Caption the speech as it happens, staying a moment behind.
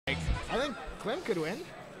Clim could win.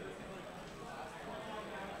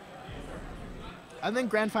 I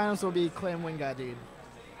think grand finals will be Clim Winga, dude.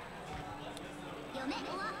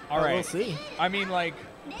 All right. We'll see. I mean, like,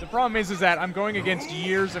 the problem is that I'm going against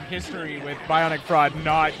years of history with BionicFraud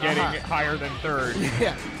not getting higher than third.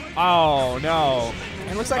 Yeah. Oh, no.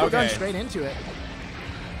 It looks like we're going straight into it.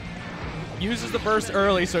 Uses the burst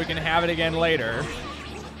early so he can have it again later.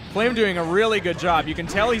 Clim doing a really good job. You can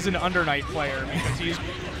tell he's an Undernight player because he's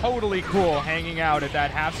totally cool hanging out at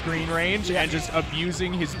that half-screen range and just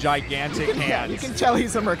abusing his gigantic hands. Yeah, you can tell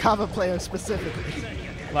he's a Merkava player specifically.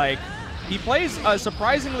 Like, he plays a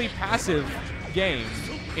surprisingly passive game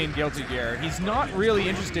in Guilty Gear. He's not really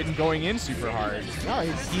interested in going in super hard. No,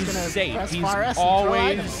 he's safe. He's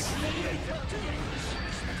always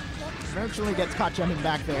eventually gets caught jumping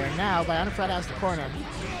back there. And now BionicFraud has the corner.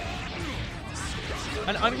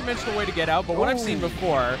 An unconventional way to get out, but what I've seen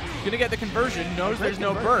before, gonna get the conversion, knows there's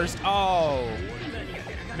no burst. Oh,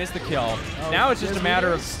 missed the kill. Now it's just a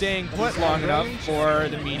matter of staying put long enough for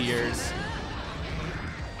the meteors.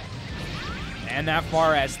 And that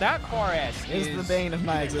far S is the bane of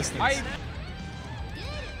my existence.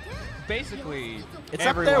 Basically, it's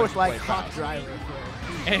up there with like Hawk Driver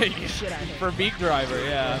for Beak Driver,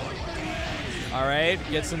 yeah. All right,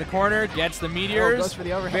 gets in the corner, gets the meteors. Goes for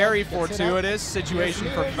the overhead. Very fortuitous situation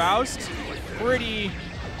for Faust. Pretty.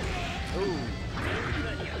 Ooh.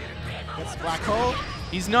 Gets black hole.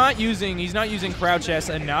 He's not using crouch S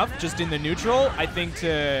enough, just in the neutral, I think,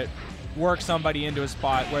 to work somebody into a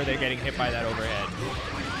spot where they're getting hit by that overhead.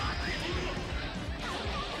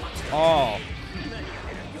 Oh.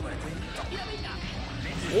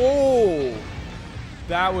 Oh.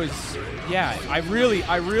 That was, yeah, I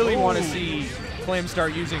really want to see Clim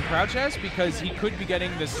start using crouch S because he could be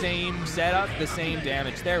getting the same setup, the same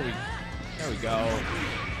damage. There we go.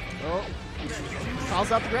 Oh.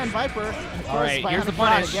 Calls out the Grand Viper. All right, here's the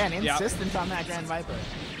punish. Again, insistent on that Grand Viper.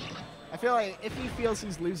 I feel like if he feels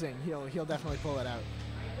he's losing, he'll definitely pull it out.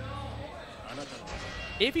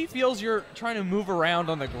 If he feels you're trying to move around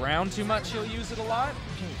on the ground too much, he'll use it a lot.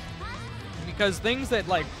 Because things that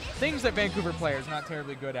Vancouver players not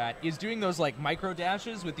terribly good at is doing those like micro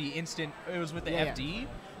dashes with the instant. It was with the FD.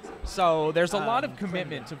 So there's a lot of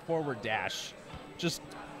commitment to forward dash. Just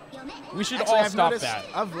we should all stop that.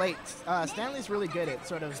 Of late, Stanley's really good at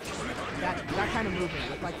sort of that kind of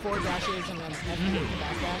movement with like forward dashes and then FD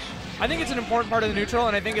back dash. I think it's an important part of the neutral,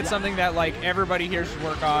 and I think it's something that like everybody here should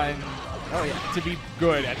work on. Oh yeah, to be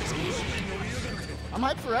good at this game. I'm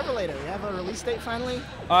hyped for Everlater. We have a release date finally.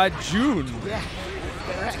 June. Yeah.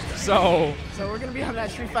 Correct. So we're gonna be on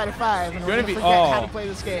that Street Fighter 5, and we're gonna forget how to play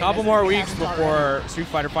this game. Couple more weeks before Street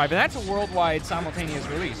Fighter 5, and that's a worldwide simultaneous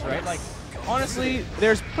release, right? Like, honestly,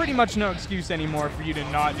 there's pretty much no excuse anymore for you to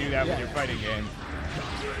not do that with your fighting game.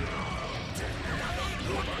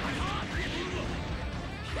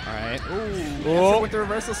 All right. Ooh. With the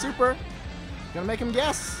reversal super, gonna make him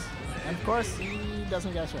guess, and of course he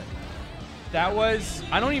doesn't guess right. That was,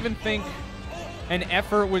 I don't even think an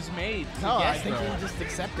effort was made to guess. I think he just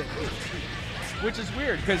accepted. Which is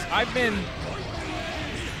weird, because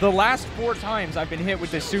the last 4 times I've been hit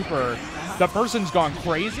with this super, the person's gone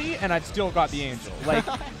crazy, and I've still got the angel. Like,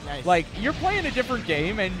 nice. Like, you're playing a different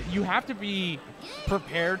game, and you have to be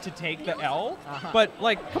prepared to take the L, but,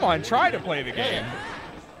 like, come on, try to play the game.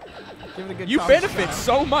 Give it a good you benefit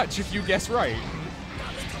so much if you guess right.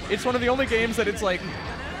 It's one of the only games that it's like,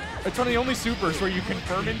 it's one of the only supers where you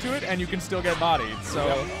confirm into it and you can still get bodied. So,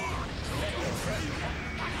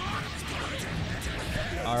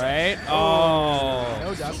 all right. Oh,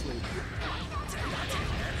 no dust lead.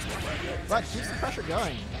 But keeps the pressure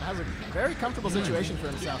going. Has a very comfortable situation for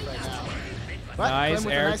himself right now. But nice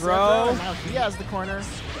air throw. Now he has the corner.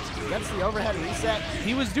 Gets the overhead reset.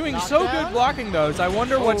 He was doing so good blocking those. I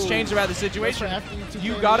wonder what's changed about the situation.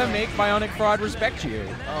 You gotta make BionicFraud respect you.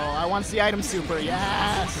 Oh, I want to see item super.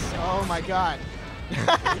 Yes. Oh my god.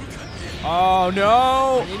 Oh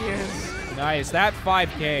no. Meteors. Nice. That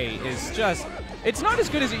 5K is just, it's not as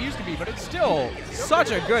good as it used to be, but it's still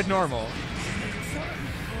such a good normal.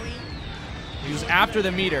 He was after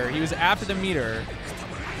the meter. He was after the meter.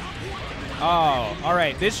 Oh, all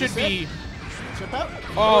right. This should be.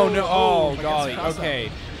 Oh no! Oh golly! Okay,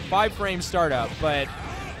 5-frame startup, but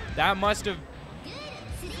that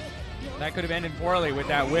could have ended poorly with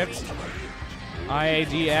that whipped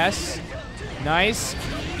IADS. Nice.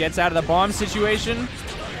 Gets out of the bomb situation.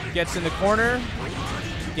 Gets in the corner.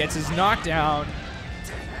 Gets his knockdown.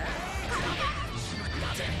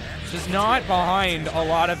 Just not behind a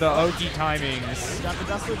lot of the Oki timings. Got the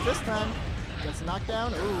dust loop this time. Gets knocked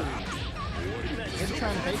down. Ooh. Maybe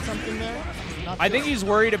trying to bait something there. Not I sure. think he's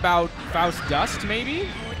worried about Faust Dust, maybe,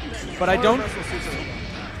 but I Or don't. reversal super again.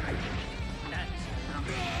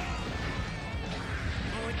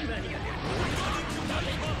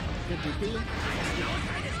 Good DP.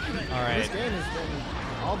 All right. This game has been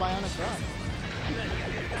all BionicFraud.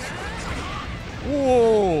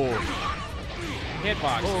 Whoa!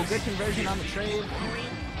 Hitbox. Oh, good conversion on the trade.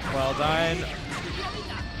 Well done.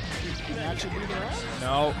 That should be the round.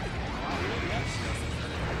 No.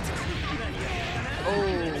 Oh,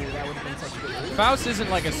 that would have been such a good move. Faust isn't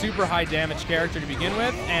like a super high damage character to begin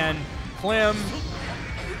with, and Clim,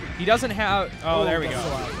 he doesn't have. Oh, there we go. that's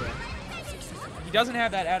so awesome. He doesn't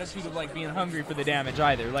have that attitude of like being hungry for the damage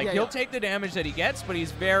either. Like Yeah, he'll yeah. take the damage that he gets, but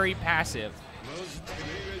he's very passive.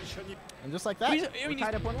 And just like that, He's- I we're mean,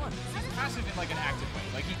 tied up 1-1. Passive in like an active way.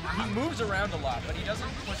 Like he moves around a lot, but he doesn't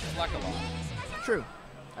push his luck a lot. True.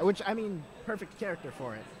 Which, I mean, perfect character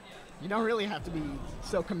for it. You don't really have to be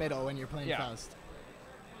so committal when you're playing Yeah. Faust.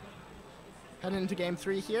 Heading into game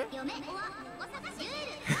 3 here.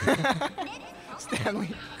 Stanley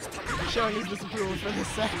showing his disapproval for this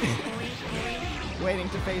set. Waiting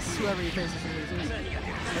to face whoever he faces and loses.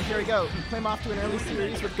 And here we go. Clim off to an early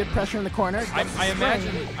series with good pressure in the corner. I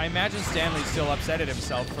imagine Stanley's still upset at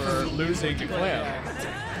himself for losing to Clim.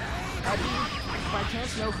 Do you by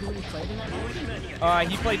chance know who he played in that match?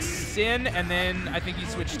 He played Sin, and then I think he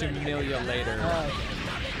switched to Milia later.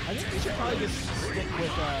 I think we should probably just stick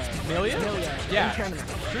with Milia? in Yeah. tournament.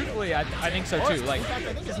 Truthfully, I think so Or, too. Like in fact,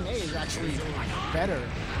 I think his May is actually better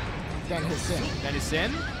than his Sin. that is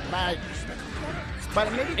Sin. But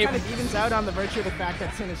it maybe kind of evens out on the virtue of the fact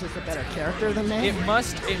that Sin is just a better character than May. It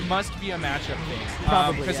must be a matchup thing.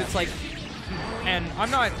 Probably, because yeah. it's like, and I'm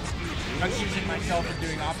not accusing myself of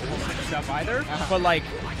doing optimal Sin stuff either, but like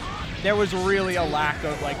there was really a lack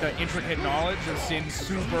of like the intricate knowledge of Sin's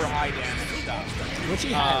super high damage stuff. Which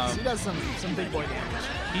he has. He does some big boy damage.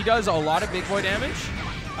 He does a lot of big boy damage,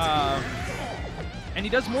 and he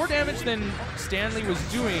does more damage than Stanley was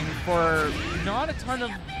doing for not a ton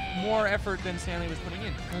of more effort than Stanley was putting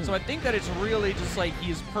in. So I think that it's really just like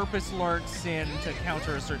he's purpose learned Sin to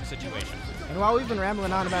counter a certain situation. And while we've been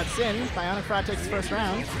rambling on about Sin, BionicFraud takes his first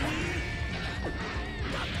round.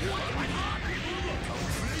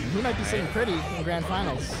 He might be sitting pretty in grand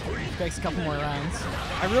finals. He takes a couple more rounds.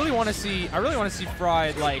 I really want to see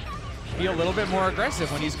Fraud like be a little bit more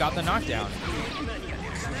aggressive when he's got the knockdown.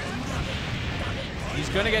 He's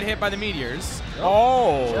gonna get hit by the meteors.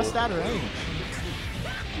 Oh! Just out of range.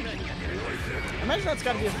 I imagine that's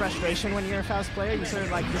got to be a frustration when you're a Faust player. You sort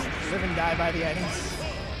of like just live and die by the items.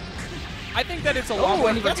 I think that it's a lot Oh, more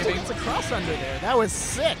and he gets forgiving. a cross under there. That was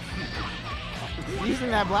sick. Using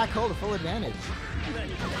that black hole to full advantage.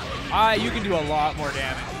 You can do a lot more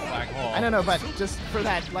damage with a black hole. I don't know, but just for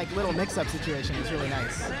that like little mix-up situation is really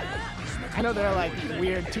nice. I know there are like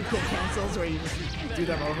weird 2-kill cancels where you just do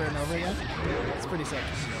them over and over again. It's pretty sick.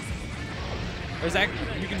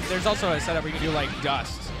 There's also a setup where you can do like jump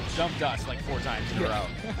dust like 4 times in a row.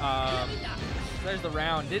 There's the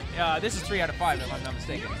round. This is 3 out of 5 if I'm not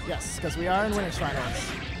mistaken. Yes, because we are in winners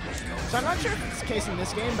finals. So I'm not sure if it's the case in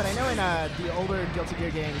this game, but I know in the older Guilty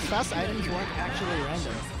Gear games, Faust items weren't actually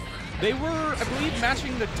random. They were, I believe,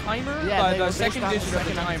 matching the timer, Yeah, they the were second based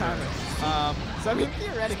digit on of the timer. So I mean,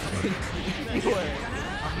 theoretically, you were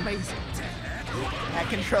amazing at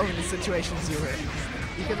controlling the situations you were in.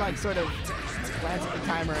 You could like sort of glance at the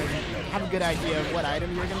timer and have a good idea of what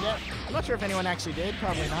item you were gonna get. I'm not sure if anyone actually did,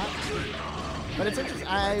 probably not. But it's interesting.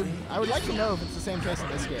 I would like to know if it's the same case in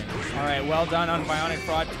this game. All right, well done on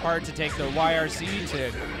BionicFraud's part to take the YRC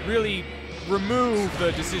to really remove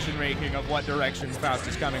the decision making of what direction Faust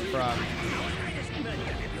is coming from.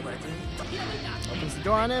 Opens the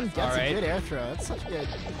door on him, gets All right. a good air throw. That's such a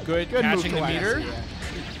Good move catching to the YRC, meter. yeah.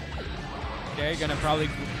 Okay, gonna probably.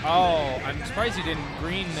 Oh, I'm surprised he didn't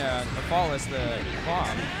green Nephalis the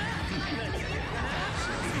bomb.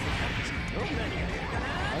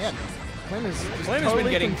 Man, Clim is just Clim has totally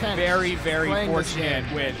been getting content very, very playing this fortunate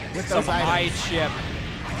game with those some high items. chip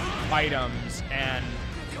items, and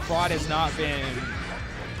Fraud has not been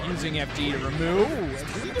using FD to remove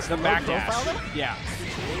Did he just the low backdash. profile them? Yeah.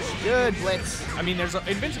 Good blitz. I mean, there's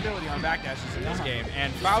invincibility on backdashes in this game,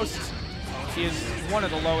 and Faust is one of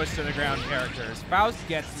the lowest to the ground characters. Faust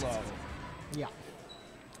gets low. Yeah.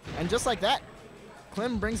 And just like that,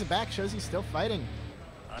 Clim brings it back, shows he's still fighting.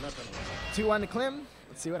 2-1 to Clim.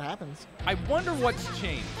 Let's see what happens. I wonder what's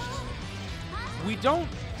changed. We don't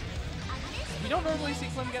normally see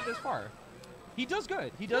Clim get this far. He does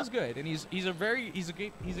good. He does good, and he's a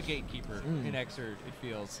gatekeeper in Xrd, it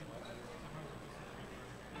feels.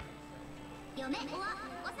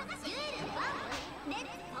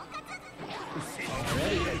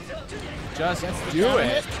 Just Gets the do counter it.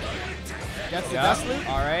 hit. Gets the Yep. dust loop.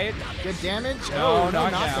 All right. Good damage. No, no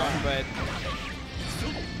knockdown, but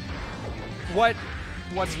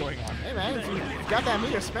what's going on? Hey man, if you got that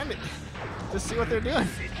meter, spend it. Just see what they're doing.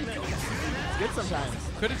 It's good sometimes.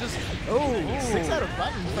 Could have just. Oh, 6 out of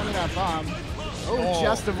button in front of that bomb. Oh,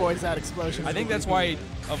 just avoids that explosion. I think that's why he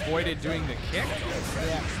avoided doing the kick.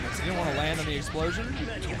 Yeah. He didn't want to land on the explosion.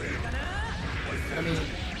 I mean,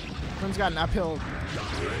 Clim's got an uphill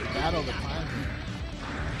battle to climb.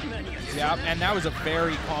 Yeah, and that was a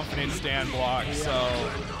very confident stand block. So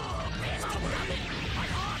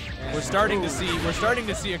we're starting to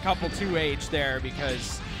see a couple 2H there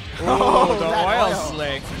because the that oil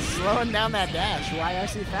slick. Slowing down that dash.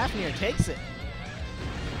 YRC Fafnir takes it.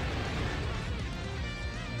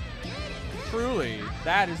 Truly,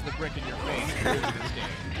 that is the brick in your face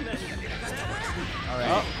in this game. All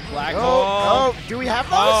right, black hole. Oh, do we have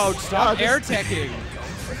those? Oh, stop this- air teching.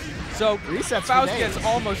 So Resets Faust grenades. gets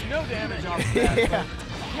almost no damage off of that. Yeah.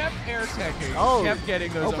 But kept air teching. Oh, kept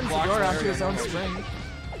getting those opens the unblocked door onto areas. his own spring.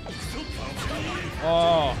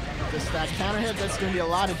 Oh, Just that counter hit, that's going to be a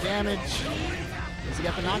lot of damage. Does he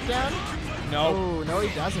get the knockdown? no. Oh, no,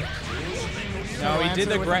 he doesn't. No, he did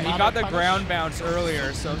the With a he got moderate the punish. ground bounce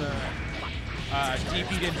earlier, so the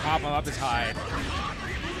TP didn't pop him up as high.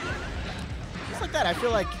 Just like that, I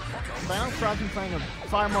feel like BionicFraud been playing a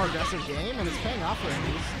far more aggressive game, and it's paying off for him.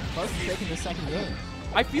 He's close to taking the second game.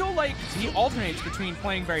 I feel like he alternates between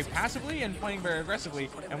playing very passively and playing very aggressively.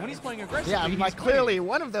 And when he's playing aggressively, Yeah, I mean, like, he's clearly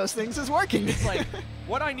one of those things is working. It's like,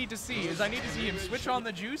 what I need to see is I need to see him switch on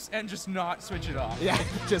the juice and just not switch it off. yeah,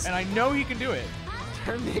 just And I know he can do it.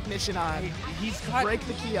 turn the ignition on, He's got break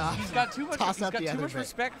the key off. He's got too much. Toss He's up got the too other much bit.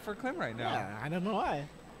 respect for Clim right now. Yeah, I don't know why.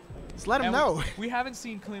 Just let him And know. We haven't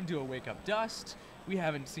seen Clim do a wake up dust. We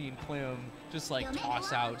haven't seen Clim just like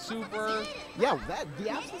toss out super. Yeah, the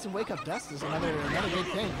absence of wake up dust is another big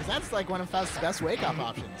thing, because that's like one of Faust's best wake up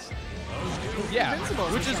options. Yeah,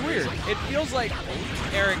 Invincibles which for is some weird. reason. It feels like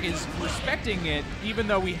Eric is respecting it, even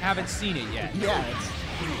though we haven't seen it yet. Yeah, it's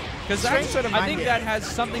Because strange sort of I mind think game. that has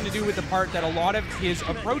something to do with the part that a lot of his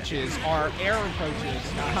approaches are air approaches,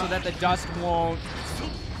 so that the dust won't,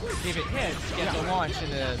 if it hits, get the launch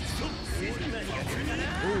into.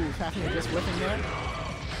 ooh, Fafnir just whipping there.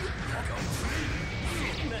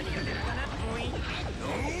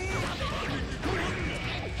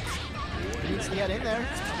 He needs to get in there.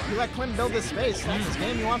 You let Clim build this space. That's his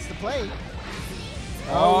game he wants to play.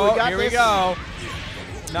 Oh, we got here this. we go.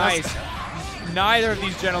 Nice. Neither of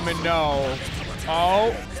these gentlemen know.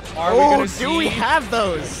 Oh, are we gonna see? do we have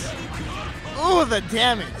those? Ooh, the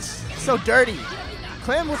damage. So dirty.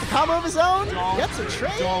 Clim with the combo of his own gets a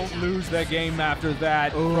trade. Don't lose the game after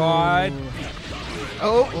that, Fraud.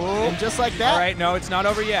 Oh, and just like that. All right, no, it's not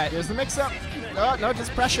over yet. Here's the mix-up. Oh, no,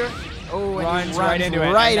 just pressure. Oh, and Runs he right into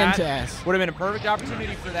it. Right And into that us. would have been a perfect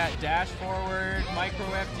opportunity for that dash forward, micro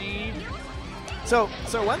FD. So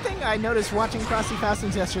one thing I noticed watching Frosty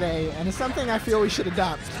Fastens yesterday, and it's something I feel we should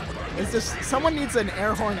adopt, is just someone needs an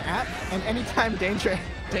air horn app, and anytime danger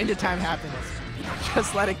time happens,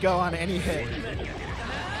 just let it go on any hit.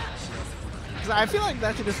 Because I feel like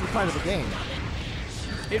that should just be part of the game.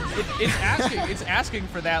 It's asking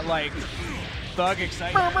for that like thug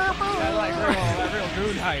excitement, that real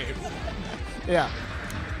goon hype. Yeah.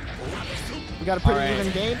 We got a pretty All right.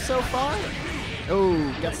 even game so far.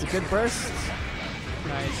 Oh, gets a good burst.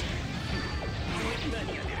 Nice.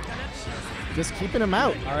 Just keeping him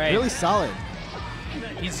out. All right. Really solid.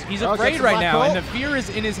 He's Oh, afraid gets a right black now, hole. and the fear is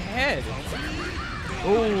in his head.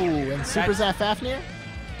 Oh, and Super Zap Fafnir.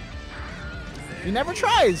 He never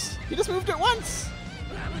tries. He just moved it once.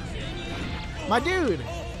 My dude,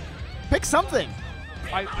 pick something.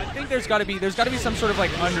 I think there's got to be some sort of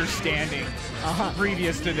like understanding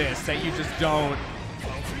previous to this that you just don't.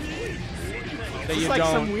 That It's you like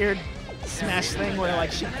don't. some weird Smash thing where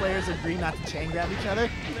like Sheik players agree not to chain grab each other.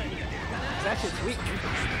 'Cause that shit's weak.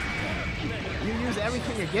 You use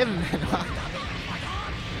everything you're given, man.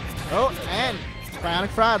 Oh, and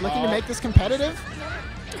BionicFraud looking to make this competitive.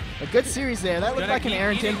 A good series there. That looked Gonna like an keep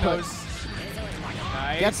errant eating input. those.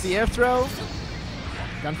 Nice. Gets the air throw.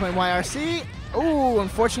 Gunpoint YRC. Ooh,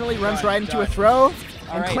 unfortunately runs right into a dodge. throw. All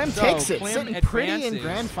And right, Clim so takes it, Clim sitting pretty in advances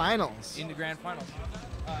grand finals. into grand finals.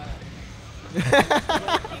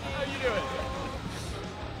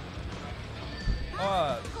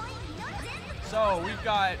 So we've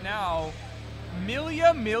got now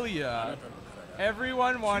Milia.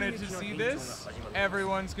 Everyone wanted to see this.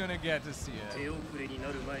 Everyone's gonna get to see it.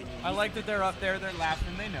 I like that they're up there. They're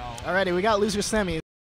laughing. They know. Alrighty, we got loser semis.